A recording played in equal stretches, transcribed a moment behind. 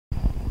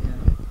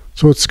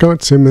So it's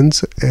Scott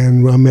Simmons,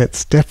 and I'm at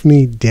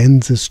Stefanie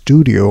Denz's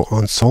studio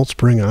on Salt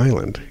Spring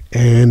Island.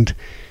 And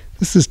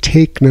this is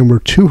take number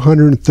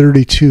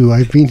 232.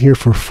 I've been here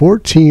for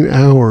 14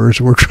 hours.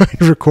 We're trying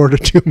to record a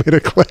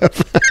 2-minute clip.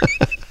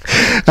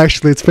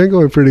 Actually, it's been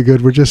going pretty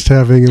good. We're just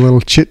having a little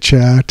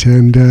chit-chat.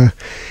 And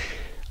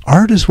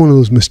art is one of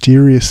those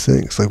mysterious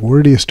things. Like,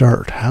 where do you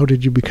start? How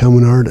did you become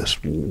an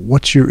artist?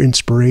 What's your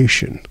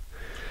inspiration?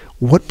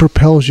 What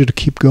propels you to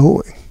keep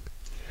going?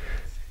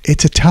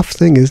 It's a tough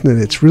thing, isn't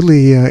it? It's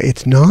really,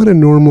 it's not a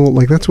normal,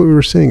 like that's what we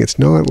were saying. It's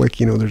not like,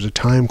 there's a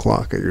time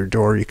clock at your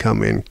door. You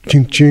come in,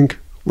 chink, chink,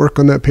 work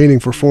on that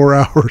painting for 4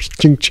 hours,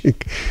 chink,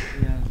 chink.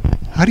 Yeah.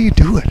 How do you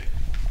do it?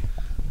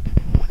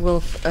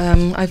 Well,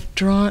 I've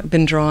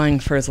been drawing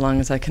for as long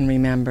as I can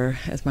remember.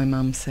 As my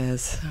mom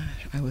says,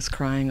 I was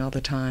crying all the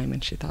time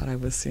and she thought I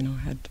was,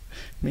 had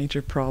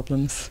major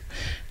problems.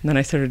 And then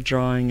I started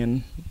drawing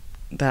and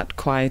that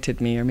quieted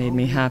me or made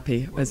me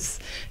happy.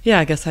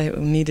 I guess I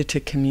needed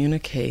to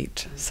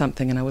communicate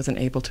something and I wasn't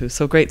able to.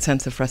 So great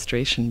sense of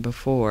frustration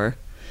before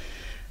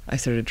I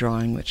started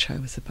drawing, which I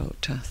was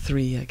about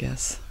 3, I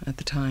guess, at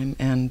the time.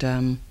 And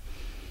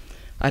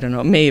I don't know,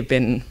 I may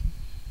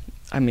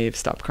have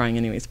stopped crying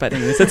anyways, but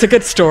anyways, it's a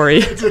good story.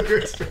 It's a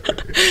good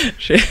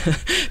story.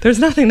 There's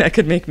nothing that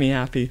could make me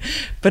happy.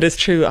 But it's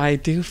true, I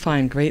do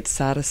find great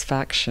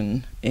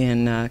satisfaction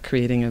in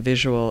creating a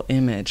visual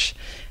image.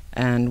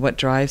 And what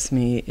drives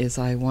me is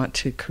I want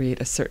to create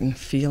a certain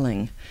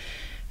feeling.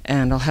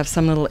 And I'll have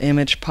some little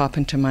image pop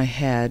into my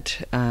head,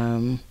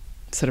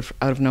 sort of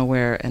out of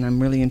nowhere, and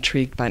I'm really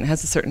intrigued by it. It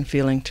has a certain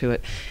feeling to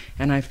it.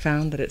 And I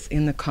found that it's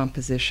in the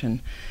composition.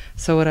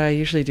 So what I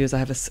usually do is I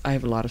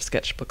have a lot of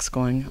sketchbooks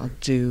going. I'll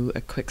do a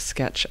quick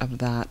sketch of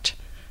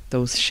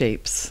those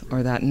shapes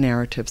or that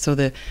narrative. So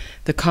the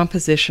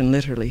composition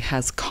literally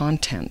has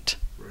content.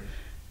 Right.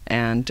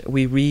 And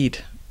we read.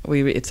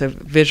 It's a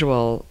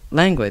visual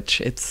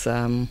language. It's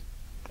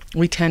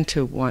we tend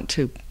to want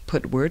to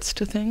put words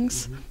to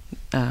things,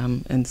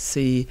 and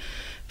see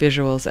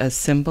visuals as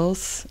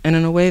symbols, and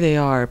in a way they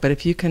are. But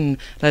if you can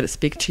let it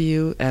speak to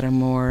you at a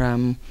more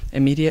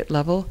immediate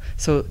level,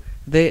 so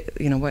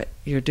what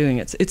you're doing,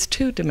 it's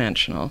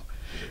two-dimensional,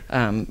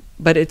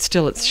 but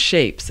it's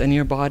shapes, and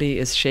your body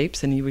is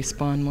shapes, and you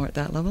respond more at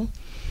that level.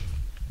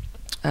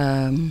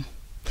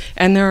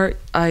 And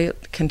I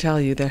can tell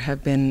you, there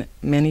have been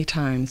many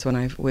times when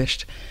I've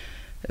wished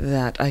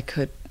that I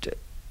could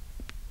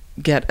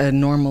get a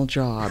normal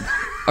job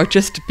or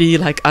just be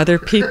like other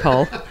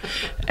people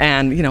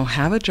and,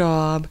 have a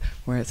job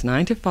where it's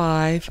 9 to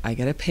 5, I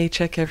get a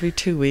paycheck every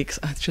 2 weeks.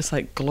 It's just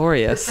like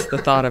glorious, the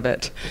thought of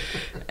it.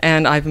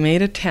 And I've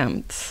made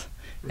attempts,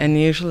 and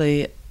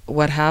usually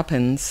what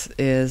happens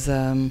is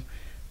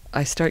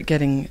I start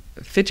getting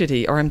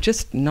fidgety, or I'm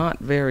just not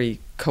very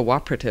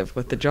cooperative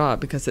with the job,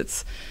 because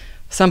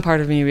some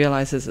part of me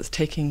realizes it's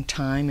taking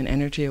time and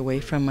energy away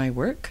from my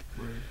work.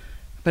 Right.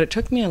 But it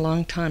took me a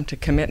long time to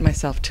commit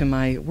myself to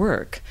my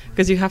work,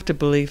 because you have to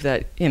believe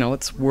that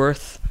it's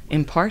worth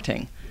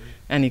imparting.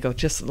 And you go,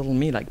 just little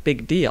me, like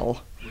big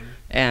deal.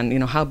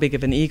 And how big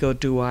of an ego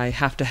do I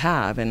have to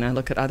have? And I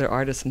look at other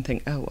artists and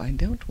think, oh, I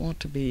don't want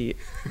to be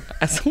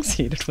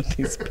associated with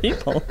these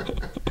people.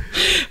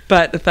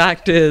 But the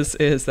fact is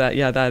that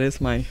that is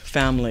my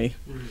family,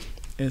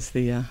 is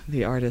the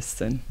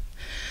artists. And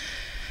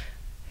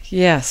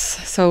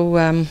yes,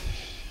 so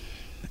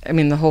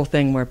the whole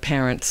thing where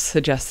parents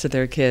suggest to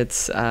their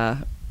kids,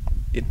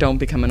 don't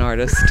become an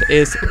artist,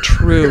 is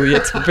true.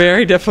 It's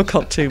very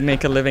difficult to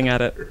make a living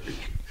at it.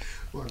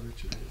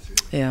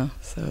 Yeah,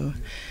 so.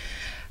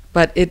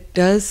 But it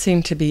does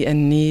seem to be a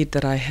need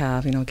that I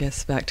have, I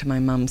guess back to my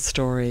mom's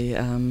story.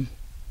 In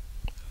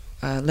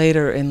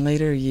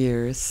later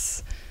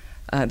years,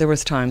 there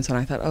was times when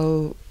I thought,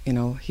 oh,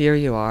 here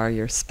you are,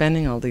 you're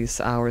spending all these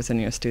hours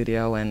in your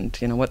studio, and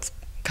what's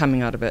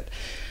coming out of it.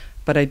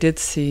 But I did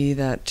see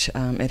that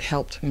it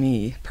helped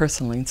me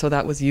personally, and so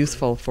that was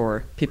useful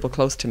for people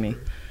close to me.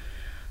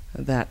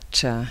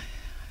 That,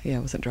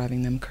 wasn't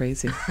driving them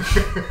crazy.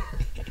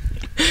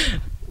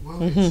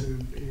 Well, you're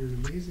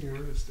an amazing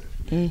artist, Stephanie.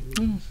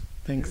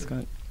 Thanks,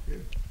 Scott.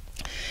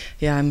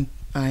 Yeah,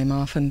 I'm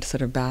often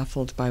sort of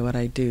baffled by what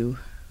I do,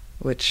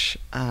 which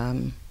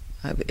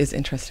is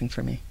interesting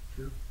for me.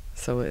 Sure.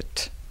 So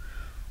And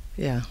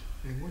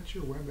what's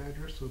your web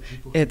address so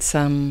people? It's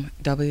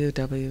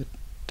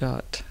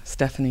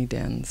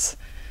www.stefaniedens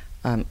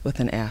with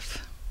an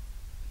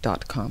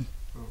F.com.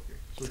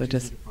 Okay, so it's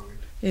easy to find.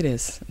 It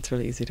is. It's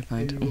really easy to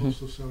find. And you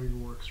also sell your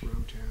works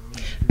around town?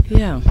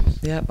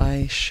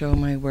 I show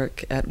my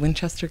work at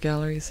Winchester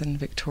Galleries in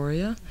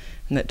Victoria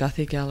and at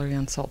Duthie Gallery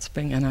on Salt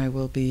Spring, and I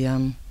will be,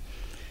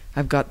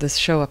 I've got this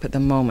show up at the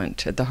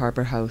moment at the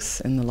Harbour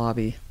House in the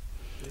lobby,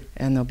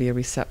 and there'll be a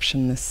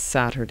reception this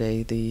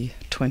Saturday, the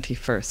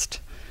 21st.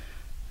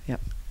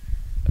 Yep.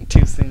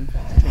 Too soon,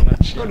 too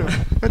much. Oh no,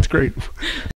 that's great.